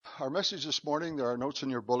our message this morning, there are notes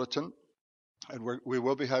in your bulletin, and we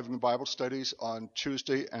will be having Bible studies on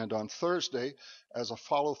Tuesday and on Thursday as a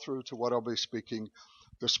follow-through to what I'll be speaking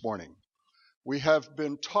this morning. We have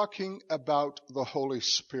been talking about the Holy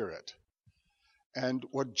Spirit and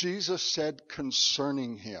what Jesus said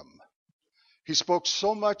concerning him. He spoke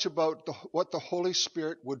so much about what the Holy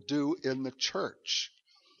Spirit would do in the church,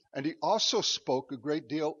 and he also spoke a great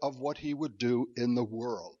deal of what he would do in the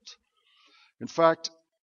world. In fact,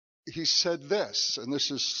 he said this, and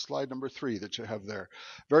this is slide number 3 that you have there.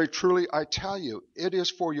 Very truly, I tell you, it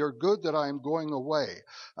is for your good that I am going away.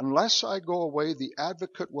 Unless I go away, the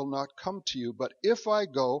advocate will not come to you, but if I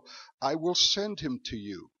go, I will send him to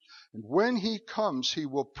you. And when he comes, he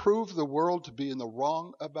will prove the world to be in the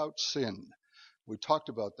wrong about sin. We talked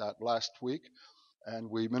about that last week, and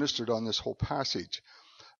we ministered on this whole passage.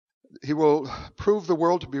 He will prove the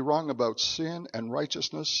world to be wrong about sin and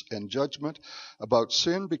righteousness and judgment. About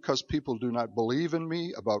sin, because people do not believe in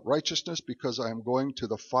me. About righteousness, because I am going to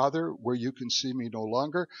the Father where you can see me no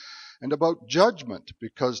longer. And about judgment,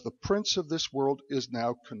 because the prince of this world is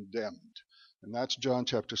now condemned. And that's John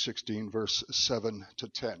chapter 16, verse 7 to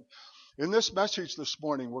 10. In this message this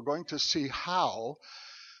morning, we're going to see how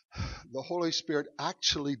the Holy Spirit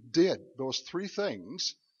actually did those 3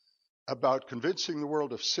 things about convincing the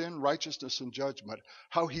world of sin, righteousness, and judgment,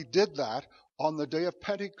 how he did that on the day of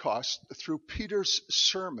Pentecost through Peter's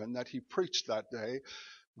sermon that he preached that day,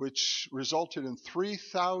 which resulted in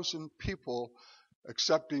 3,000 people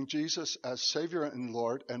accepting Jesus as Savior and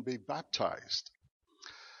Lord and be baptized.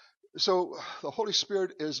 So the Holy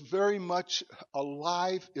Spirit is very much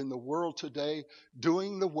alive in the world today,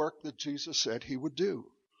 doing the work that Jesus said he would do.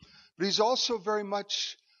 But he's also very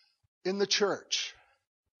much in the church.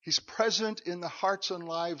 He's present in the hearts and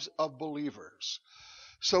lives of believers.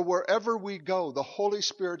 So wherever we go, the Holy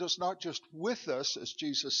Spirit is not just with us, as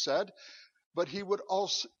Jesus said, but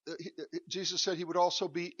Jesus said he would also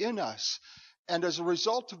be in us. And as a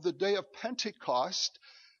result of the day of Pentecost,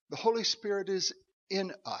 the Holy Spirit is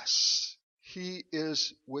in us. He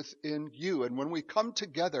is within you. And when we come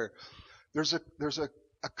together, there's a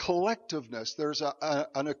collectiveness, there's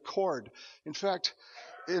an accord. In fact,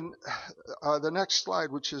 in the next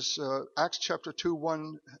slide, which is Acts chapter 2,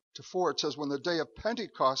 1 to 4, it says, when the day of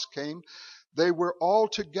Pentecost came, they were all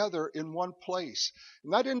together in one place.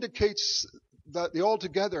 And that indicates that the all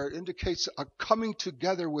together indicates a coming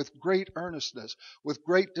together with great earnestness, with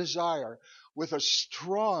great desire, with a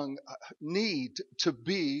strong need to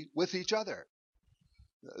be with each other.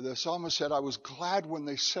 The psalmist said, I was glad when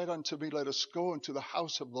they said unto me, let us go into the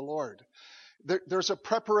house of the Lord. There's a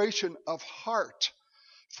preparation of heart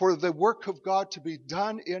for the work of God to be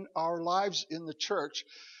done in our lives in the church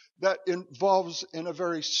that involves in a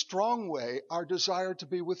very strong way our desire to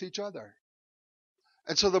be with each other.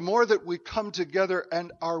 And so the more that we come together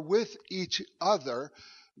and are with each other,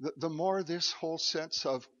 the more this whole sense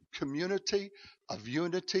of community, of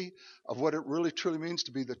unity, of what it really truly means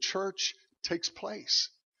to be the church takes place.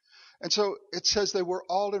 And so it says they were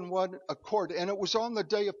all in one accord. And it was on the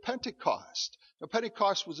day of Pentecost. Now,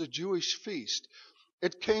 Pentecost was a Jewish feast.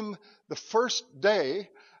 It came the first day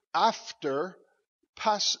after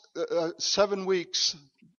 7 weeks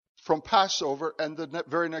from Passover, and the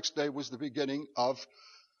very next day was the beginning of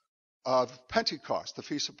Pentecost, the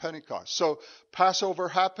Feast of Pentecost. So Passover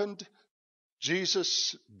happened.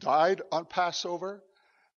 Jesus died on Passover,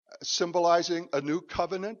 symbolizing a new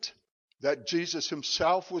covenant, that Jesus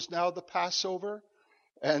himself was now the Passover.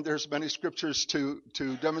 And there's many scriptures to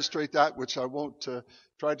demonstrate that, which I won't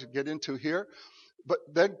try to get into here. But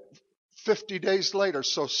then 50 days later,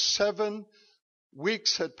 so 7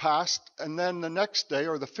 weeks had passed, and then the next day,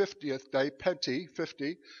 or the 50th day,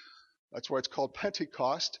 50, that's why it's called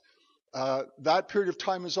Pentecost, that period of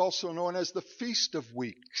time is also known as the Feast of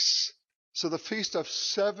Weeks. So the feast of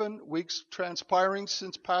 7 weeks transpiring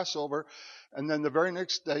since Passover, and then the very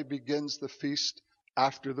next day begins the feast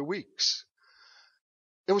after the weeks.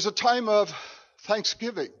 It was a time of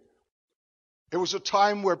thanksgiving. It was a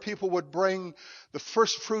time where people would bring the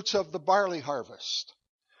first fruits of the barley harvest,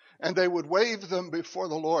 and they would wave them before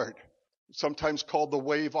the Lord, sometimes called the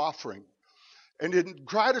wave offering. And in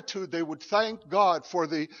gratitude, they would thank God for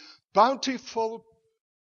the bountiful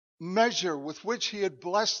measure with which he had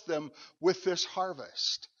blessed them with this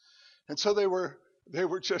harvest. And so they were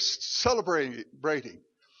just celebrating.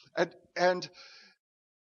 And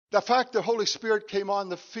the fact the Holy Spirit came on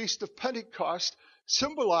the Feast of Pentecost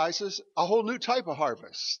symbolizes a whole new type of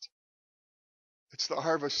harvest. It's the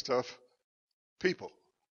harvest of people,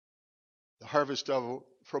 the harvest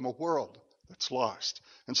from a world that's lost.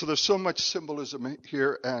 And so there's so much symbolism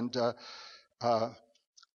here, and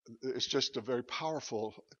It's just a very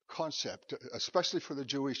powerful concept, especially for the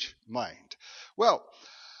Jewish mind. Well,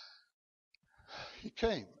 he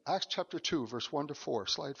came. Acts chapter 2, verse 1 to 4,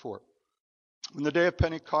 slide 4. On the day of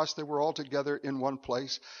Pentecost, they were all together in one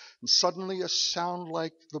place, and suddenly a sound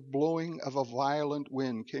like the blowing of a violent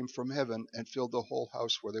wind came from heaven and filled the whole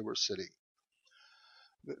house where they were sitting.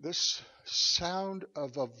 This sound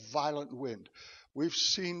of a violent wind. We've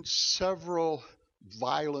seen several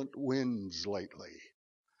violent winds lately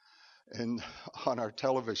and on our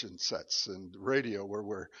television sets and radio,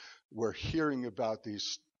 where we're hearing about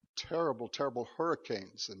these terrible, terrible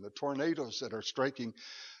hurricanes and the tornadoes that are striking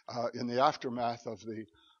in the aftermath of the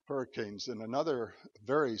hurricanes, and another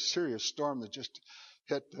very serious storm that just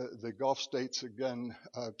hit the Gulf states again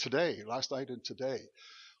last night and today.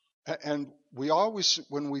 And we always,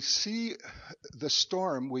 when we see the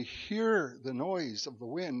storm, we hear the noise of the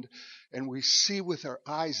wind, and we see with our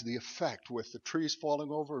eyes the effect, with the trees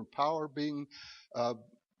falling over and power being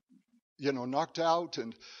knocked out,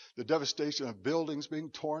 and the devastation of buildings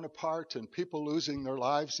being torn apart and people losing their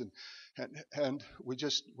lives, and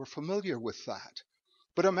we're familiar with that.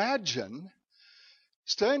 But imagine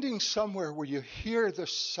standing somewhere where you hear the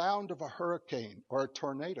sound of a hurricane or a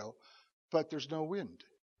tornado, but there's no wind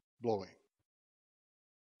blowing.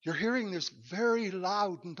 You're hearing this very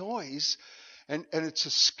loud noise, and it's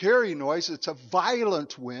a scary noise. It's a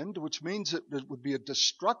violent wind, which means it would be a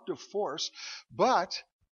destructive force, but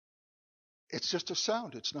it's just a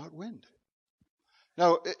sound. It's not wind.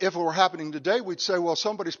 Now, if it were happening today, we'd say, well,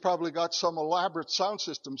 somebody's probably got some elaborate sound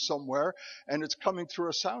system somewhere, and it's coming through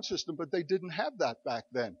a sound system, but they didn't have that back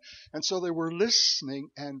then. And so they were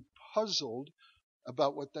listening and puzzled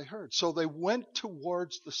about what they heard. So they went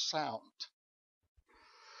towards the sound.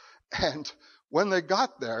 And when they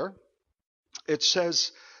got there, it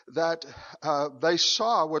says that they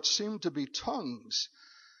saw what seemed to be tongues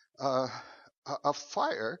of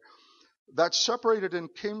fire that separated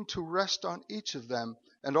and came to rest on each of them.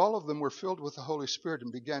 And all of them were filled with the Holy Spirit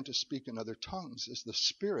and began to speak in other tongues as the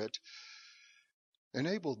Spirit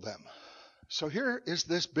enabled them. So here is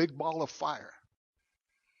this big ball of fire.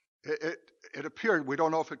 It appeared, we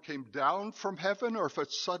don't know if it came down from heaven or if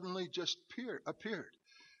it suddenly just appeared.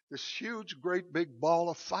 This huge, great big ball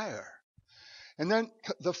of fire. And then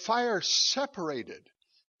the fire separated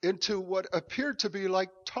into what appeared to be like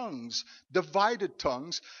tongues, divided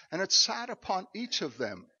tongues, and it sat upon each of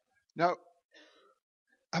them. Now,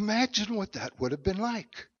 imagine what that would have been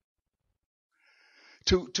like.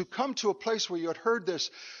 To come to a place where you had heard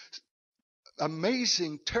this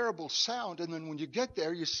amazing, terrible sound, and then when you get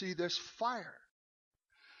there, you see this fire.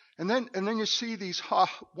 And then you see these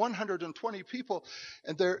 120 people,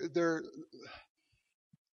 and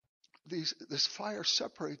this fire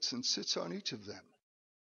separates and sits on each of them.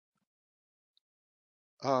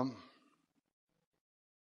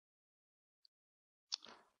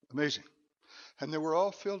 Amazing. And they were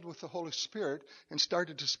all filled with the Holy Spirit and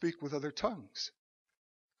started to speak with other tongues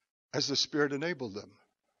as the Spirit enabled them.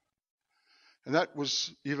 And that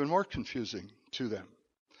was even more confusing to them.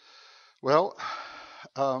 Well,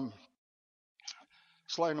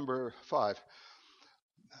 slide number 5.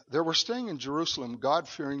 There were staying in Jerusalem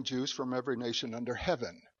God-fearing Jews from every nation under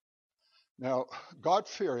heaven. Now,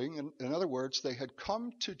 God-fearing, in other words, they had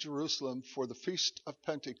come to Jerusalem for the Feast of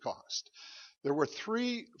Pentecost. There were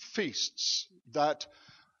 3 feasts that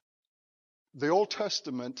the Old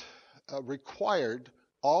Testament required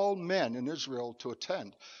all men in Israel to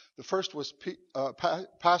attend. The first was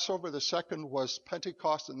Passover, the second was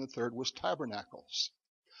Pentecost, and the third was Tabernacles.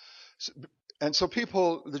 And so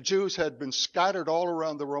the Jews had been scattered all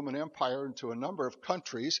around the Roman Empire into a number of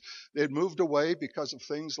countries. They had moved away because of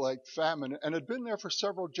things like famine and had been there for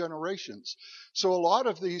several generations. So a lot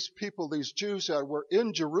of these people, these Jews that were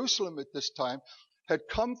in Jerusalem at this time, had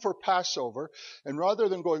come for Passover, and rather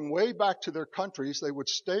than going way back to their countries, they would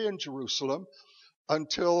stay in Jerusalem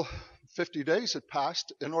until 50 days had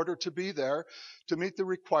passed in order to be there to meet the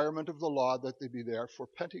requirement of the law that they be there for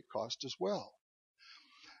Pentecost as well.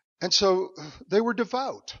 And so they were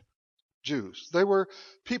devout Jews. They were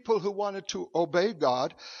people who wanted to obey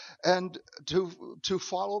God and to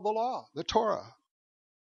follow the law, the Torah.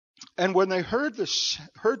 And when they heard the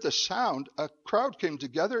sound, a crowd came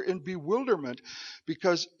together in bewilderment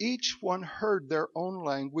because each one heard their own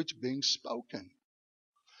language being spoken.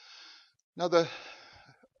 Now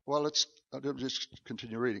I'll just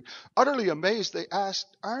continue reading. Utterly amazed, they asked,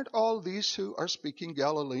 aren't all these who are speaking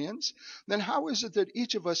Galileans? Then how is it that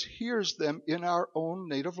each of us hears them in our own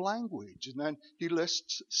native language? And then he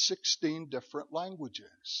lists 16 different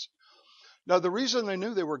languages. Now, the reason they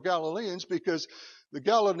knew they were Galileans because The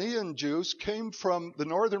Galilean Jews came from the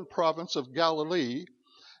northern province of Galilee,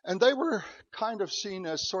 and they were kind of seen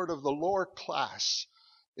as sort of the lower class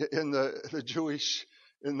in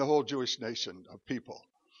in the whole Jewish nation of people.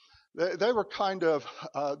 They were kind of,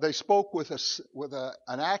 they spoke with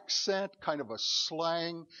an accent, kind of a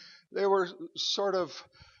slang. They were sort of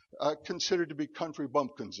considered to be country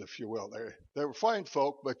bumpkins, if you will. They were fine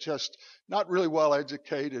folk, but just not really well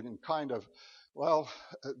educated and kind of,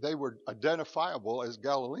 they were identifiable as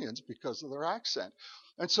Galileans because of their accent.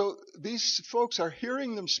 And so these folks are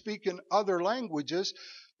hearing them speak in other languages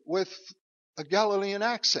with a Galilean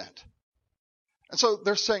accent. And so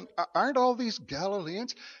they're saying, aren't all these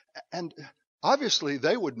Galileans? And obviously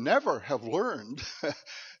they would never have learned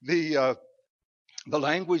the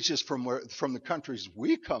languages from the countries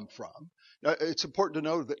we come from. Now, it's important to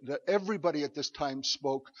know that everybody at this time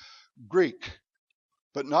spoke Greek,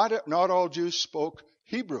 but not all Jews spoke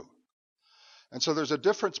Hebrew. And so there's a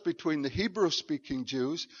difference between the Hebrew-speaking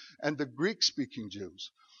Jews and the Greek-speaking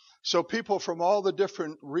Jews. So people from all the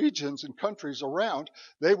different regions and countries around,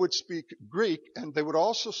 they would speak Greek, and they would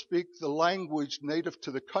also speak the language native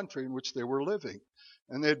to the country in which they were living.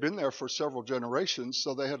 And they had been there for several generations,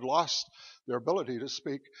 so they had lost their ability to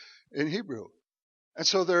speak in Hebrew. And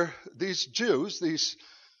so these Jews, these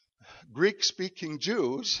Greek-speaking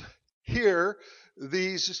Jews, hear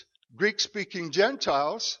these Greek-speaking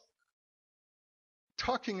Gentiles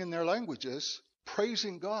talking in their languages,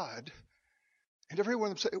 praising God, and everyone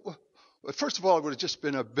would say, well, first of all, it would have just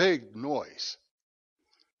been a big noise.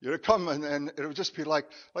 You'd come and it would just be like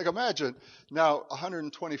imagine now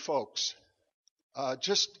 120 folks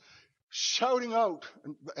just shouting out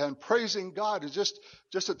and praising God, and just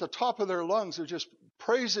at the top of their lungs, they're just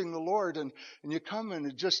praising the Lord, and you come and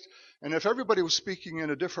and if everybody was speaking in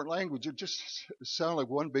a different language, it just sounded like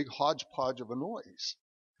one big hodgepodge of a noise.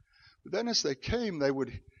 But then as they came,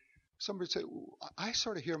 somebody would say, I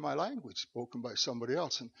sort of hear my language spoken by somebody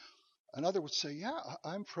else. And another would say, yeah,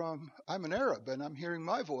 I'm an Arab, and I'm hearing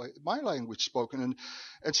my language spoken.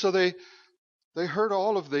 And so they heard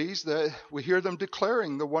all of these. We hear them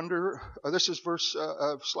declaring the wonder. This is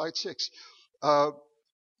slide 6.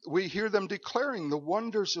 We hear them declaring the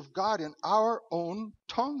wonders of God in our own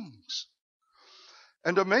tongues.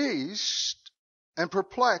 And amazed and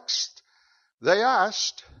perplexed, they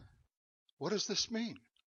asked, what does this mean?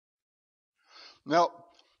 Now,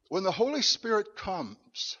 when the Holy Spirit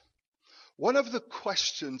comes, one of the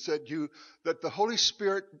questions that the Holy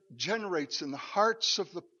Spirit generates in the hearts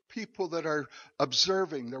of the people that are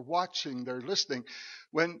observing, they're watching, they're listening,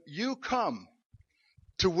 when you come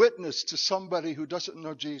to witness to somebody who doesn't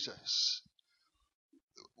know Jesus,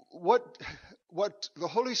 what the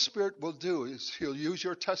Holy Spirit will do is he'll use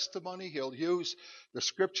your testimony, he'll use the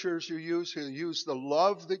scriptures you use, he'll use the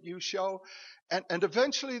love that you show, and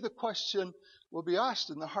eventually the question will be asked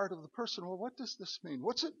in the heart of the person, well, what does this mean?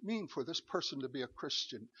 What's it mean for this person to be a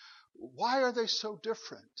Christian? Why are they so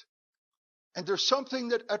different? And there's something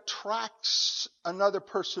that attracts another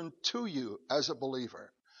person to you as a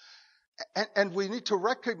believer. And we need to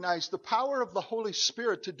recognize the power of the Holy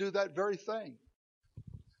Spirit to do that very thing.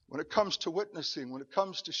 When it comes to witnessing, when it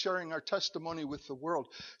comes to sharing our testimony with the world,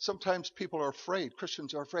 sometimes people are afraid.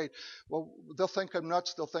 Christians are afraid. Well, they'll think I'm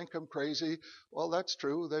nuts. They'll think I'm crazy. Well, that's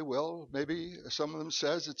true. They will. Maybe some of them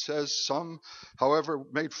it says some, however,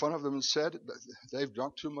 made fun of them and said they've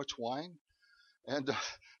drunk too much wine. And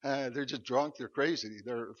they're just drunk. They're crazy.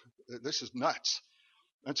 This is nuts.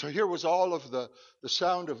 And so here was all of the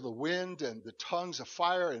sound of the wind and the tongues of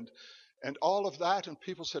fire and all of that. And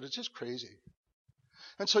people said, it's just crazy.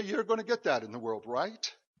 And so you're going to get that in the world,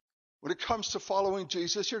 right? When it comes to following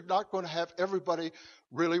Jesus, you're not going to have everybody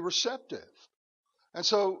really receptive. And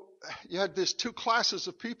so you had these two classes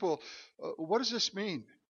of people. What does this mean?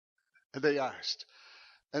 And they asked.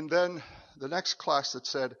 And then the next class that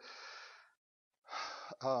said,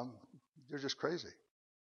 you're just crazy.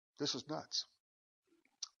 This is nuts.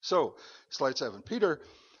 So, slide 7. Peter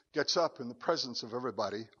gets up in the presence of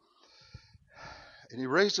everybody, and he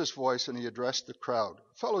raised his voice and he addressed the crowd,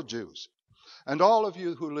 fellow Jews, and all of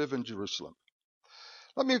you who live in Jerusalem.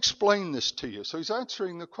 Let me explain this to you. So he's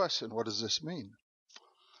answering the question, what does this mean?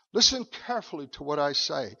 Listen carefully to what I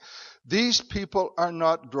say. These people are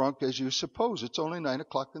not drunk as you suppose. It's only 9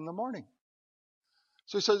 o'clock in the morning.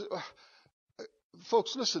 So he says,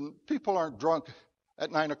 folks, listen, people aren't drunk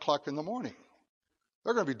at 9 o'clock in the morning.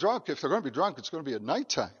 They're going to be drunk. If they're going to be drunk, it's going to be at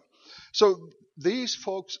nighttime. So these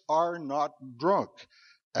folks are not drunk,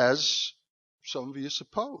 as some of you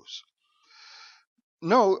suppose.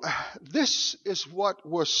 No, this is what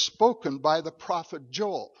was spoken by the prophet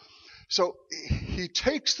Joel. So he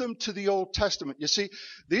takes them to the Old Testament. You see,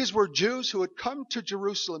 these were Jews who had come to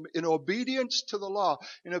Jerusalem in obedience to the law,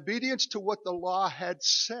 in obedience to what the law had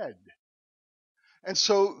said. And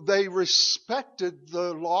so they respected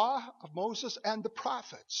the law of Moses and the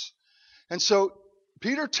prophets. And so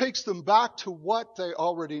Peter takes them back to what they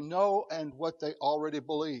already know and what they already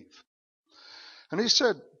believe. And he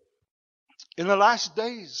said, in the last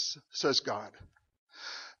days, says God,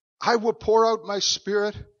 I will pour out my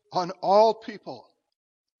Spirit on all people.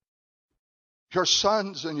 Your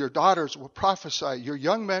sons and your daughters will prophesy. Your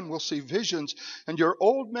young men will see visions, and your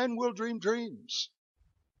old men will dream dreams.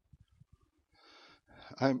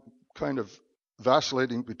 I'm kind of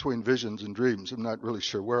vacillating between visions and dreams. I'm not really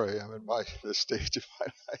sure where I am at this stage of my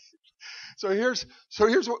life. So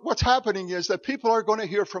here's what's happening is that people are going to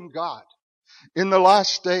hear from God in the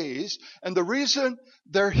last days. And the reason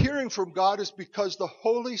they're hearing from God is because the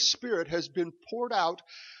Holy Spirit has been poured out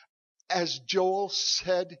as Joel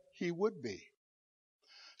said he would be.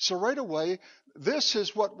 So right away, this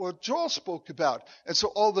is what Joel spoke about. And so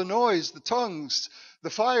all the noise, the tongues, the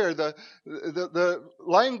fire, the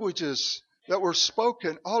languages that were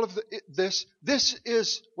spoken, all of this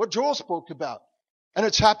is what Joel spoke about. And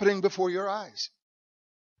it's happening before your eyes.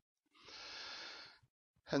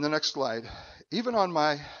 And the next slide. Even on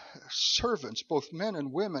my servants, both men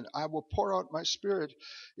and women, I will pour out my Spirit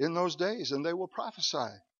in those days, and they will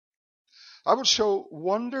prophesy. I will show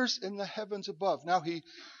wonders in the heavens above. Now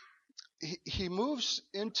he moves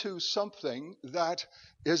into something that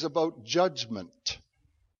is about judgment.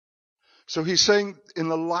 So he's saying in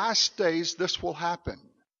the last days this will happen.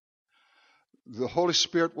 The Holy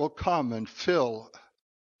Spirit will come and fill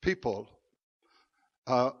people,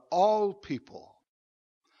 all people,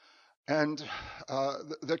 and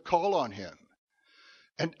that call on him.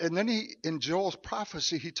 And then in Joel's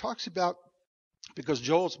prophecy, he talks about, because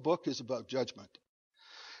Joel's book is about judgment.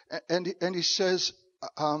 And he says,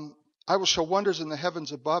 I will show wonders in the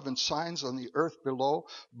heavens above and signs on the earth below,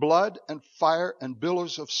 blood and fire and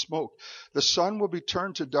billows of smoke. The sun will be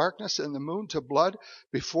turned to darkness and the moon to blood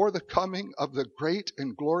before the coming of the great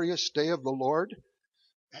and glorious day of the Lord.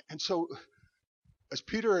 And so, as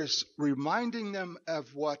Peter is reminding them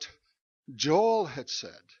of what Joel had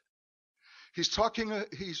said,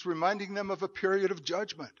 he's reminding them of a period of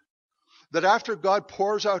judgment. That after God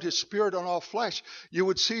pours out his Spirit on all flesh, you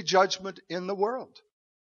would see judgment in the world.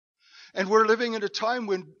 And we're living in a time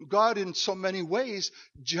when God, in so many ways,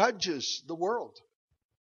 judges the world.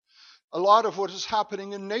 A lot of what is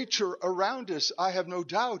happening in nature around us, I have no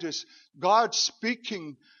doubt, is God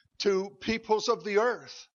speaking to peoples of the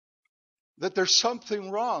earth that there's something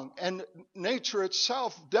wrong. And nature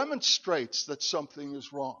itself demonstrates that something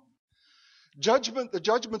is wrong. The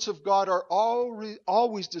judgments of God are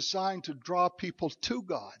always designed to draw people to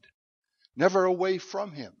God, never away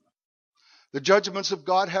from him. The judgments of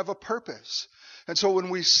God have a purpose. And so when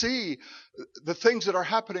we see the things that are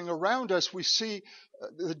happening around us, we see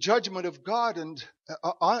the judgment of God and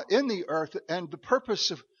in the earth, and the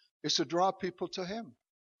purpose is to draw people to him.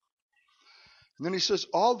 And then he says,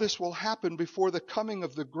 all this will happen before the coming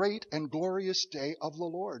of the great and glorious day of the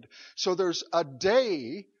Lord. So there's a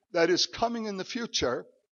day that is coming in the future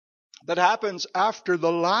that happens after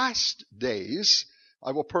the last days.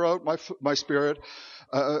 I will pour out my Spirit.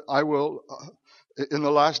 In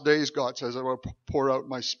the last days, God says, I will pour out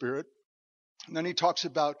my Spirit. And then he talks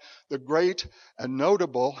about the great and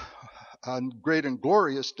notable and great and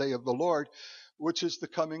glorious day of the Lord, which is the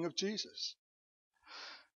coming of Jesus.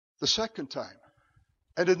 The second time.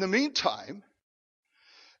 And in the meantime,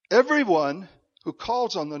 everyone who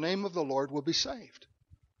calls on the name of the Lord will be saved.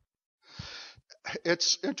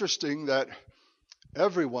 It's interesting that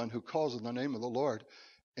everyone who calls on the name of the Lord,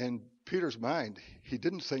 in Peter's mind, he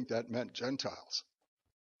didn't think that meant Gentiles.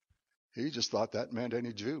 He just thought that meant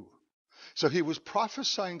any Jew. So he was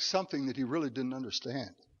prophesying something that he really didn't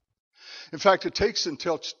understand. In fact, it takes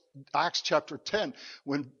until Acts chapter 10,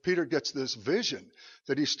 when Peter gets this vision,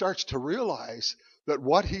 that he starts to realize that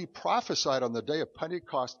what he prophesied on the day of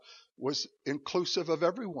Pentecost was inclusive of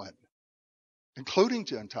everyone, including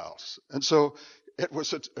Gentiles. And so it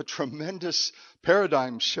was a tremendous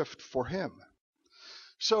paradigm shift for him.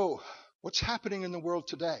 So what's happening in the world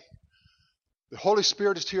today? The Holy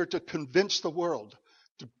Spirit is here to convince the world,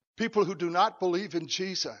 to people who do not believe in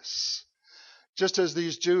Jesus. Just as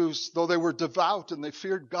these Jews, though they were devout and they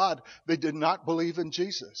feared God, they did not believe in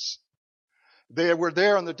Jesus. They were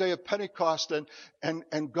there on the day of Pentecost,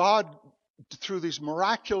 and God, through these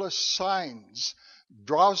miraculous signs,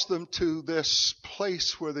 draws them to this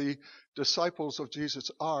place where the disciples of Jesus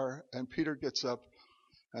are, and Peter gets up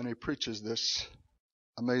and he preaches this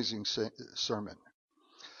amazing sermon.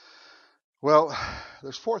 Well,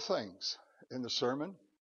 there's 4 things in the sermon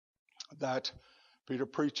that Peter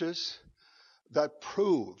preaches that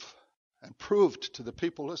proved to the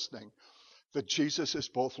people listening that Jesus is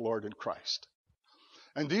both Lord and Christ.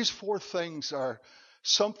 And these 4 things are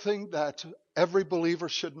something that every believer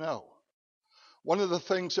should know. One of the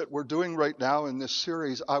things that we're doing right now in this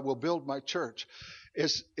series, I Will Build My Church,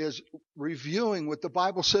 is reviewing what the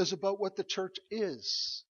Bible says about what the church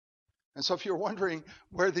is. And so if you're wondering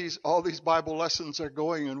where all these Bible lessons are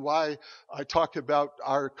going and why I talk about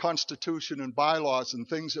our constitution and bylaws and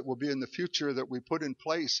things that will be in the future that we put in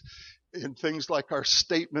place in things like our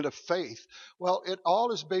statement of faith, well, it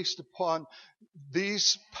all is based upon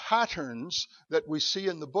these patterns that we see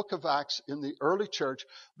in the book of Acts in the early church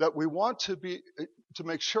that we want to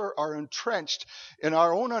make sure are entrenched in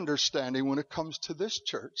our own understanding when it comes to this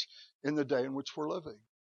church in the day in which we're living.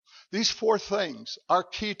 These 4 things are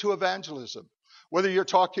key to evangelism, whether you're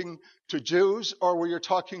talking to Jews or whether you're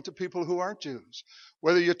talking to people who aren't Jews,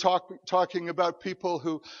 whether you're talking about people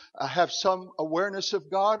who have some awareness of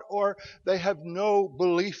God or they have no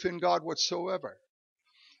belief in God whatsoever.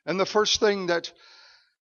 And the first thing that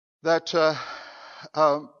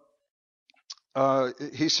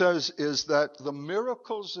he says is that the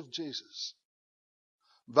miracles of Jesus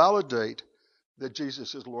validate that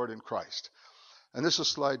Jesus is Lord and Christ. And this is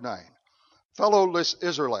slide 9. Fellow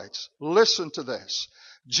Israelites, listen to this.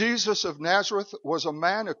 Jesus of Nazareth was a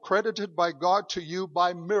man accredited by God to you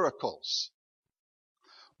by miracles,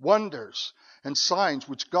 wonders, and signs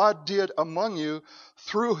which God did among you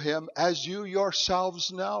through him, as you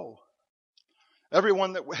yourselves know.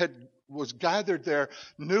 Everyone that was gathered there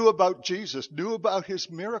knew about Jesus, knew about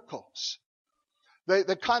his miracles. They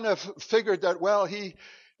kind of figured that, well,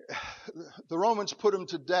 the Romans put him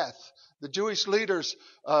to death. The Jewish leaders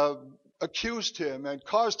accused him and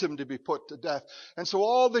caused him to be put to death. And so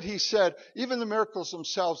all that he said, even the miracles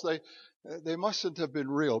themselves, they mustn't have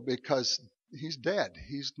been real because he's dead.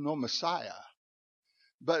 He's no Messiah.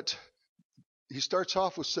 But he starts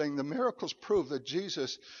off with saying the miracles prove that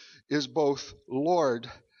Jesus is both Lord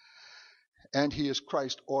and he is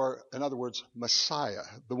Christ, or in other words, Messiah,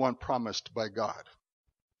 the one promised by God.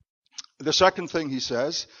 The second thing he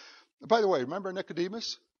says, by the way, remember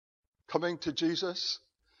Nicodemus coming to Jesus?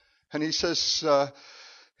 And he says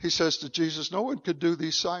to Jesus, no one could do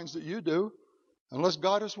these signs that you do unless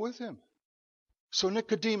God is with him. So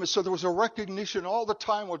Nicodemus, so there was a recognition all the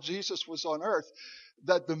time while Jesus was on earth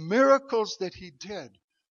that the miracles that he did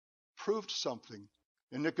proved something.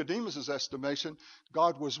 In Nicodemus' estimation,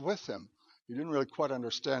 God was with him. He didn't really quite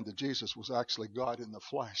understand that Jesus was actually God in the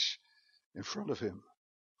flesh in front of him.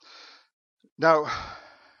 Now,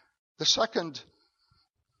 the second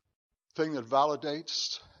thing that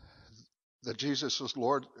validates that Jesus was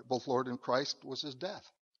Lord, both Lord and Christ, was his death.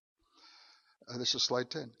 This is slide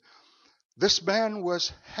 10. This man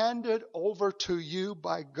was handed over to you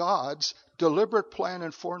by God's deliberate plan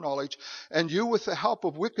and foreknowledge, and you, with the help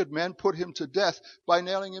of wicked men, put him to death by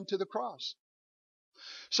nailing him to the cross.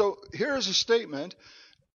 So here is a statement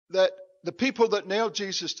that the people that nailed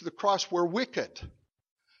Jesus to the cross were wicked,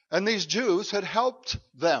 and these Jews had helped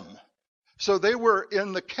them. So they were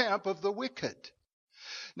in the camp of the wicked.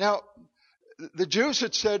 Now, the Jews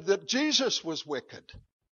had said that Jesus was wicked,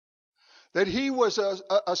 that he was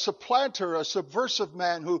a supplanter, a subversive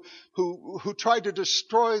man who tried to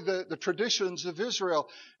destroy the traditions of Israel,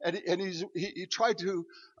 and he tried to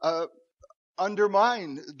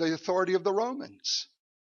undermine the authority of the Romans.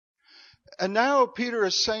 And now Peter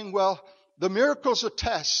is saying, well, the miracles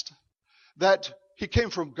attest that he came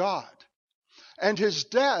from God, and his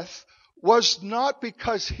death was not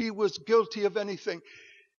because he was guilty of anything.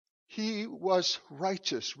 He was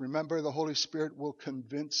righteous. Remember, the Holy Spirit will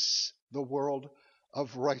convince the world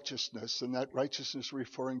of righteousness, and that righteousness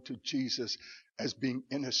referring to Jesus as being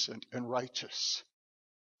innocent and righteous.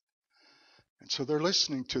 And so they're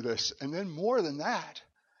listening to this. And then more than that,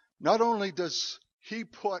 not only does he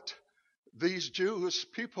put these Jewish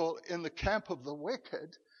people in the camp of the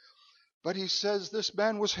wicked, but he says this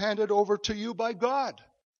man was handed over to you by God,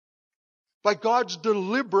 by God's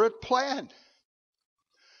deliberate plan.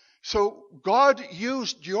 So God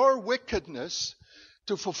used your wickedness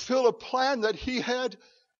to fulfill a plan that he had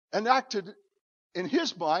enacted in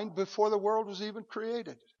his mind before the world was even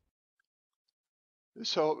created.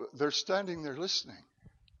 So they're standing there listening.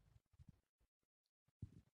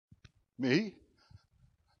 Me?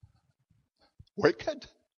 Wicked?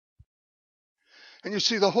 And you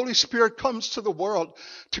see, the Holy Spirit comes to the world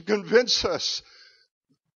to convince us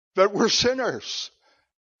that we're sinners,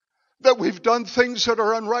 that we've done things that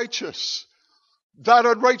are unrighteous, That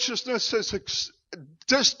unrighteousness has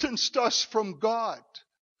distanced us from God.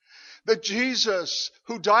 That Jesus,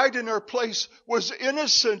 who died in our place, was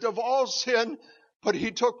innocent of all sin, but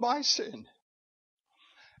he took my sin.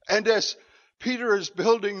 And as Peter is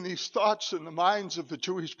building these thoughts in the minds of the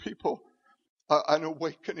Jewish people, an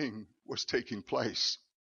awakening was taking place.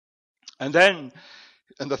 And then,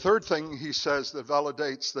 and the third thing he says that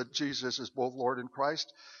validates that Jesus is both Lord and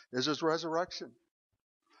Christ is his resurrection.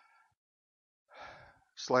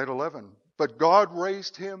 Slide 11. But God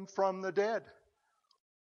raised him from the dead,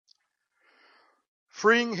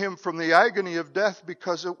 freeing him from the agony of death,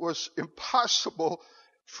 because it was impossible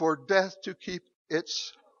for death to keep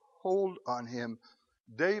its hold on him.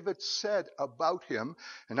 David said about him,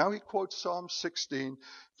 and now he quotes Psalm 16,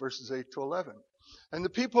 verses 8 to 11. And the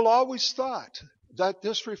people always thought that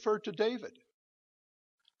this referred to David.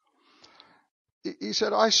 He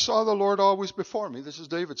said, I saw the Lord always before me. This is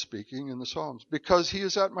David speaking in the Psalms. Because he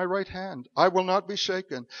is at my right hand, I will not be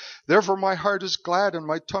shaken. Therefore my heart is glad and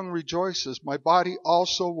my tongue rejoices. My body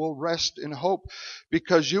also will rest in hope,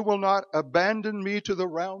 because you will not abandon me to the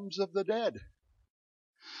realms of the dead.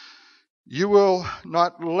 You will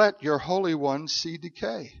not let your Holy One see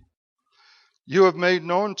decay. You have made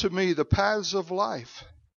known to me the paths of life.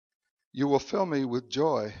 You will fill me with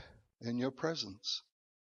joy in your presence.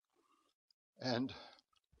 And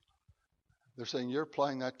they're saying, you're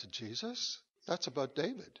applying that to Jesus? That's about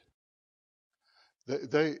David.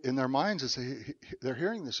 They in their minds, as they're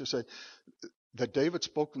hearing this, they say that David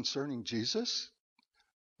spoke concerning Jesus.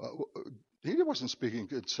 He wasn't speaking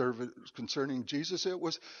concerning Jesus. It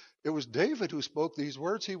was David who spoke these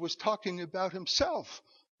words. He was talking about himself,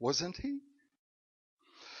 wasn't he?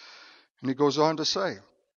 And he goes on to say,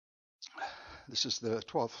 this is the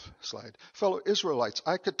 12th slide. Fellow Israelites,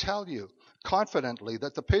 I could tell you confidently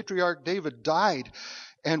that the patriarch David died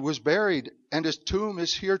and was buried, and his tomb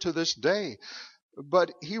is here to this day.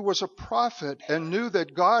 But he was a prophet and knew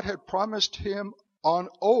that God had promised him on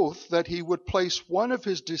oath that he would place one of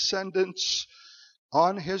his descendants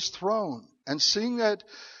on his throne. And seeing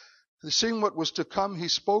what was to come, he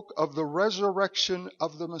spoke of the resurrection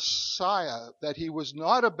of the Messiah, that he was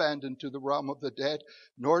not abandoned to the realm of the dead,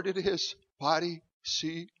 nor did his body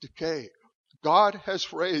see decay. God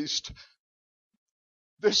has raised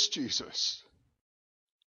this Jesus,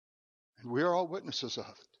 and we are all witnesses of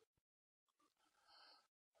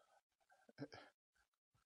it.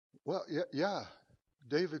 Well, yeah,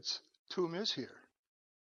 David's tomb is here.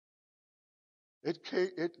 It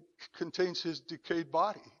contains his decayed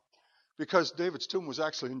body, because David's tomb was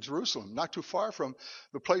actually in Jerusalem, not too far from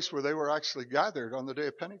the place where they were actually gathered on the day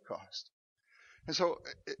of Pentecost. And so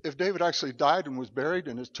if David actually died and was buried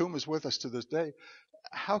and his tomb is with us to this day,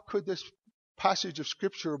 how could this passage of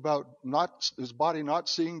Scripture about his body not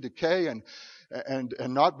seeing decay and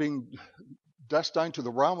not being destined to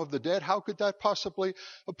the realm of the dead, how could that possibly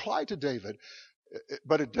apply to David?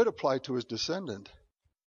 But it did apply to his descendant.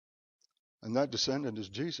 And that descendant is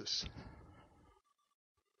Jesus.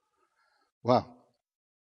 Wow.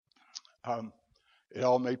 It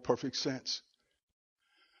all made perfect sense.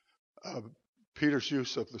 Peter's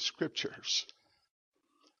use of the Scriptures.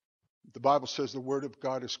 The Bible says the Word of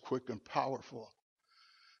God is quick and powerful.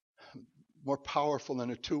 More powerful than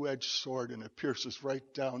a two-edged sword, and it pierces right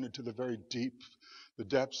down into the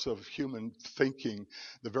depths of human thinking,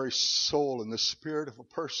 the very soul and the spirit of a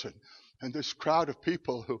person. And this crowd of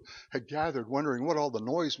people who had gathered wondering what all the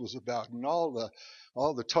noise was about, and all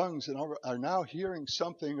the tongues and all, are now hearing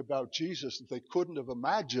something about Jesus that they couldn't have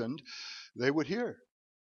imagined they would hear.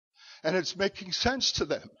 And it's making sense to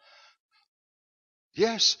them.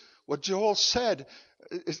 Yes, what Joel said,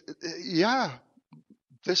 yeah,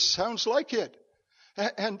 this sounds like it.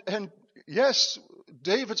 And yes,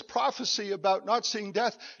 David's prophecy about not seeing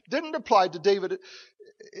death didn't apply to David.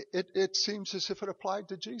 It seems as if it applied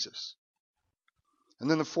to Jesus. And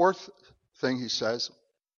then the fourth thing he says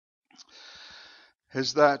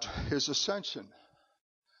is that his ascension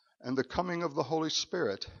and the coming of the Holy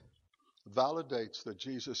Spirit validates that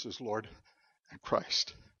Jesus is Lord and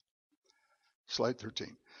Christ. Slide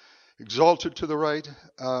 13. Exalted to the right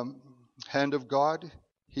hand of God,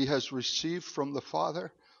 he has received from the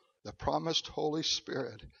Father the promised Holy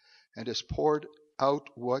Spirit and has poured out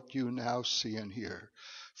what you now see and hear.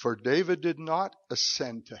 For David did not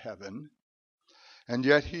ascend to heaven, and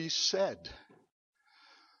yet he said,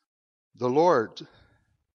 the Lord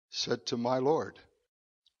said to my Lord,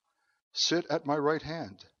 sit at my right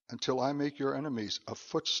hand until I make your enemies a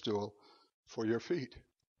footstool for your feet.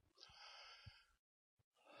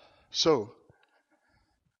 So,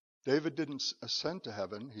 David didn't ascend to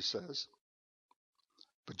heaven, he says,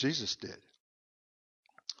 but Jesus did.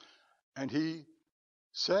 And he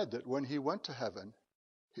said that when he went to heaven,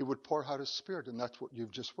 he would pour out his Spirit, and that's what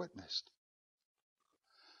you've just witnessed.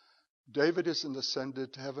 David isn't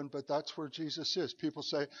ascended to heaven, but that's where Jesus is. People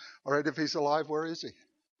say, all right, if he's alive, where is he?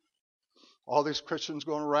 All these Christians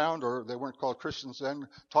going around, or they weren't called Christians then,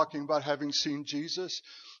 talking about having seen Jesus.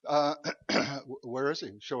 Where is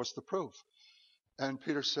he? Show us the proof. And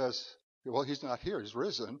Peter says, well, he's not here. He's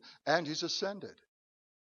risen, and he's ascended.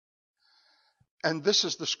 And this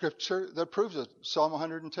is the scripture that proves it. Psalm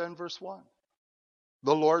 110, verse 1.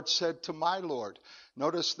 The Lord said to my Lord.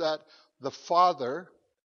 Notice that the Father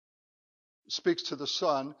speaks to the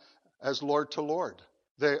Son as Lord to Lord.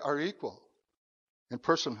 They are equal in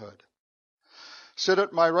personhood. Sit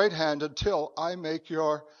at my right hand until I make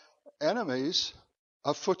your enemies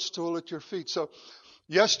a footstool at your feet. So,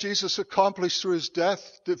 yes, Jesus accomplished through his death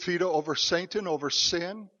defeat over Satan, over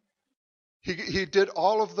sin. He did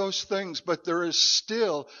all of those things, but there is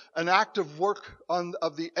still an active work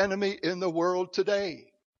of the enemy in the world today.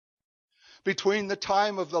 Between the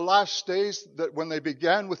time of the last days, that when they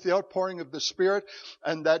began with the outpouring of the Spirit,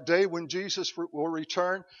 and that day when Jesus will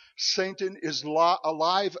return, Satan is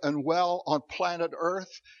alive and well on planet Earth.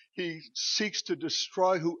 He seeks to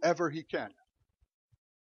destroy whoever he can.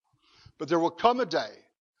 But there will come a day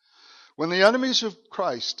when the enemies of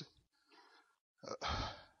Christ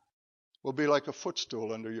will be like a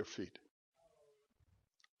footstool under your feet.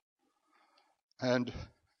 And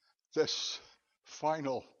this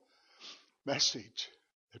final message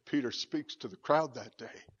that Peter speaks to the crowd that day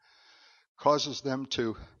causes them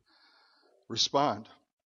to respond.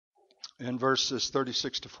 In verses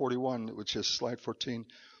 36 to 41, which is slide 14,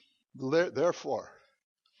 therefore,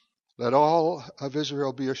 let all of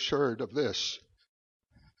Israel be assured of this.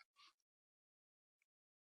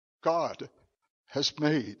 God has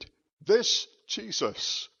made this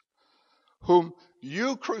Jesus, whom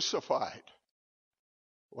you crucified.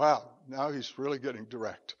 Wow, now he's really getting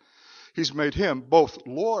direct. He's made him both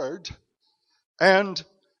Lord and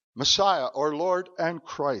Messiah, or Lord and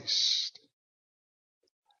Christ.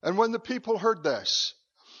 And when the people heard this,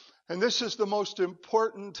 and this is the most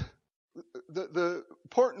important, the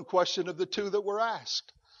important question of the two that were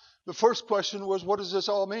asked. The first question was, what does this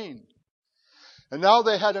all mean? And now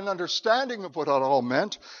they had an understanding of what it all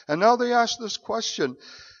meant. And now they asked this question.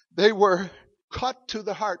 They were cut to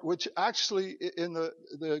the heart, which actually in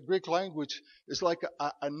the Greek language is like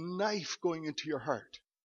a knife going into your heart.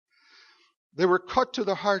 They were cut to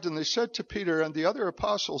the heart, and they said to Peter and the other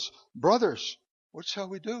apostles, brothers, what shall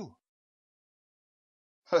we do?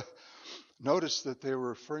 Notice that they were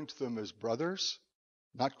referring to them as brothers,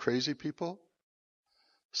 not crazy people.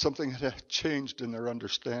 Something had changed in their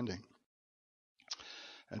understanding.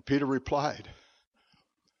 And Peter replied,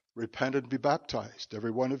 repent and be baptized,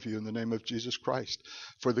 every one of you, in the name of Jesus Christ,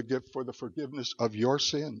 for the forgiveness of your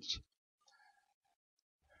sins.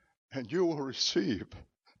 And you will receive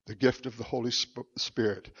the gift of the Holy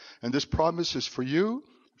Spirit. And this promise is for you,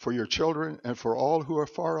 for your children, and for all who are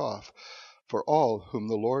far off, for all whom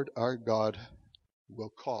the Lord our God will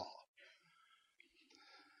call.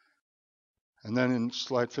 And then in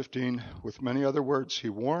slide 15, with many other words, he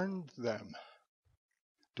warned them.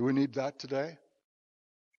 Do we need that today?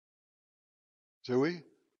 Do we?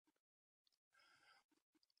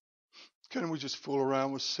 Can we just fool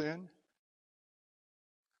around with sin?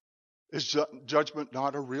 Is judgment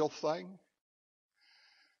not a real thing?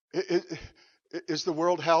 Is the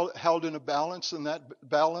world held in a balance, and that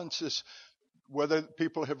balance is whether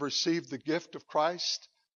people have received the gift of Christ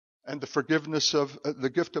and the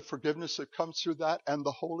gift of forgiveness that comes through that, and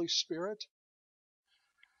the Holy Spirit?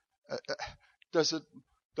 Does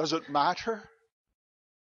it matter?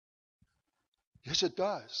 Yes, it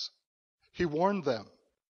does. He warned them.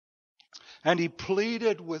 And he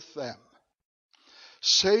pleaded with them.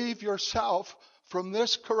 Save yourself from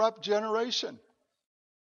this corrupt generation.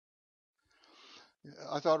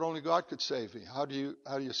 I thought only God could save me. How do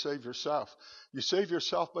you save yourself? You save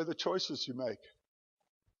yourself by the choices you make.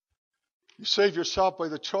 You save yourself by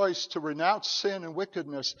the choice to renounce sin and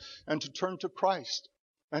wickedness and to turn to Christ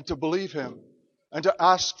and to believe him and to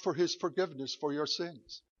ask for his forgiveness for your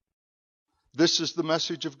sins. This is the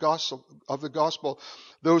message of the gospel.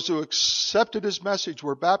 Those who accepted his message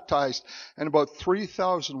were baptized, and about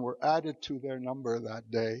 3,000 were added to their number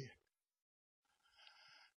that day.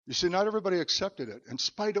 You see, not everybody accepted it. In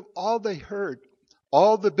spite of all they heard,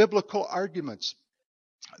 all the biblical arguments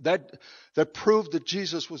that proved that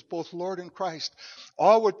Jesus was both Lord and Christ,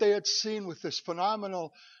 all what they had seen with this phenomenon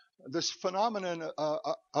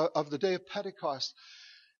of the day of Pentecost,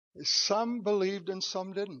 some believed and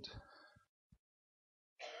some didn't.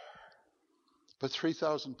 But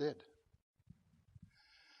 3,000 did.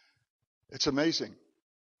 It's amazing.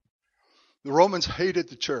 The Romans hated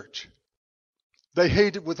the church. They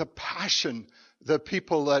hated with a passion the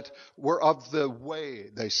people that were of the way,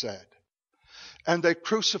 they said. And they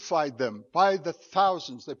crucified them by the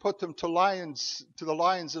thousands. They put them to the lions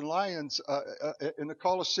in the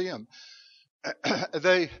Colosseum.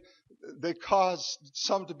 They caused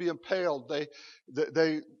some to be impaled.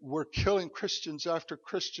 They were killing Christians after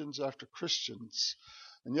Christians after Christians.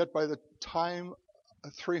 And yet by the time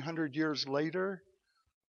 300 years later,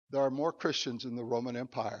 there are more Christians in the Roman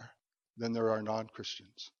Empire than there are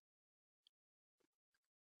non-Christians.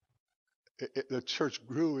 The church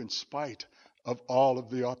grew in spite of all of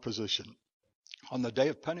the opposition. On the day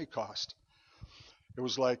of Pentecost, it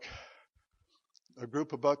was like a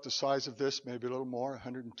group about the size of this, maybe a little more,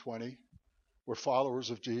 120, were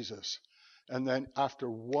followers of Jesus. And then after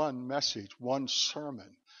one message, one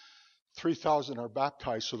sermon, 3,000 are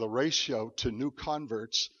baptized. So the ratio to new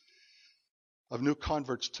converts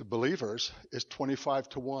to believers is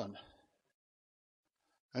 25-1.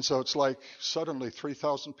 And so it's like suddenly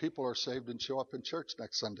 3,000 people are saved and show up in church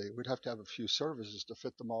next Sunday. We'd have to have a few services to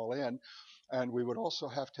fit them all in. And we would also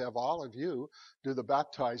have to have all of you do the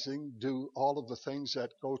baptizing, do all of the things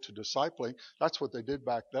that go to discipling. That's what they did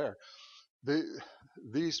back there.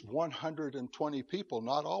 These 120 people,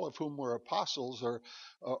 not all of whom were apostles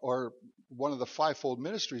or one of the fivefold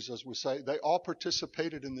ministries, as we say, they all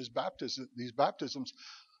participated in these baptisms.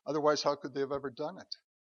 Otherwise, how could they have ever done it?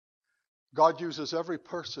 God uses every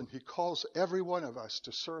person. He calls every one of us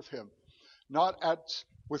to serve him. Not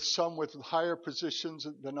with some with higher positions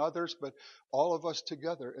than others, but all of us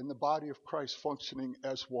together in the body of Christ functioning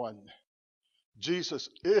as one. Jesus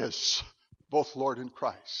is both Lord and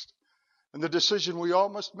Christ. And the decision we all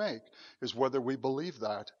must make is whether we believe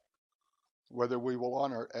that, whether we will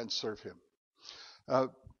honor and serve him.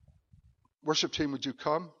 Worship team, would you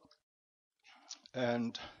come?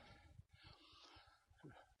 And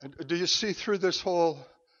do you see through this whole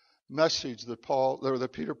message that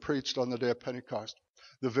Peter preached on the day of Pentecost,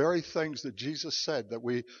 the very things that Jesus said that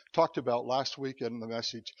we talked about last week in the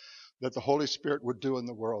message that the Holy Spirit would do in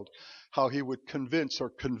the world, how he would convince or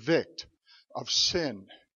convict of sin,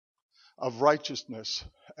 of righteousness,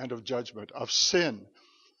 and of judgment. Of sin,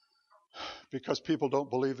 because people don't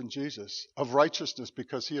believe in Jesus. Of righteousness,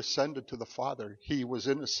 because he ascended to the Father. He was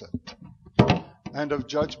innocent. And of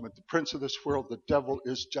judgment, the prince of this world, the devil,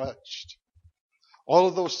 is judged. All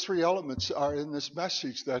of those three elements are in this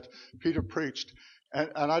message that Peter preached.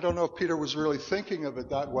 And I don't know if Peter was really thinking of it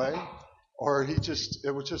that way, or it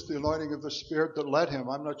was just the anointing of the Spirit that led him.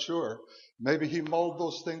 I'm not sure. Maybe he mulled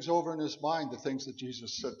those things over in his mind, the things that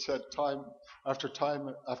Jesus said time after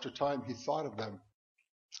time after time, he thought of them.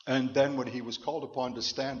 And then when he was called upon to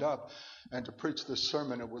stand up and to preach this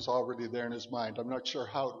sermon, it was already there in his mind. I'm not sure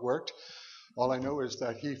how it worked. All I know is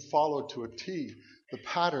that he followed to a T the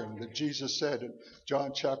pattern that Jesus said in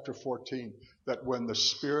John chapter 14, that when the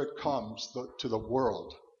Spirit comes to the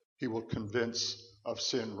world, he will convince of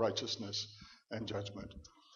sin, righteousness, and judgment.